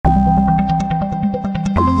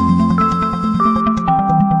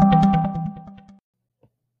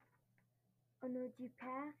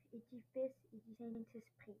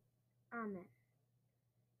Saint-Esprit. Amen.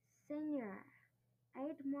 Seigneur,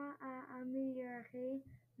 aide-moi à améliorer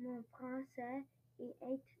mon français et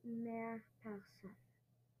être une meilleure personne.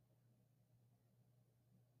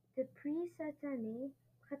 Depuis cette année,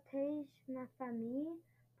 protège ma famille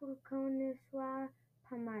pour qu'on ne soit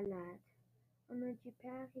pas malade. Au nom du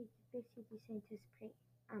Père et du Fils et du Saint-Esprit.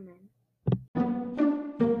 Amen.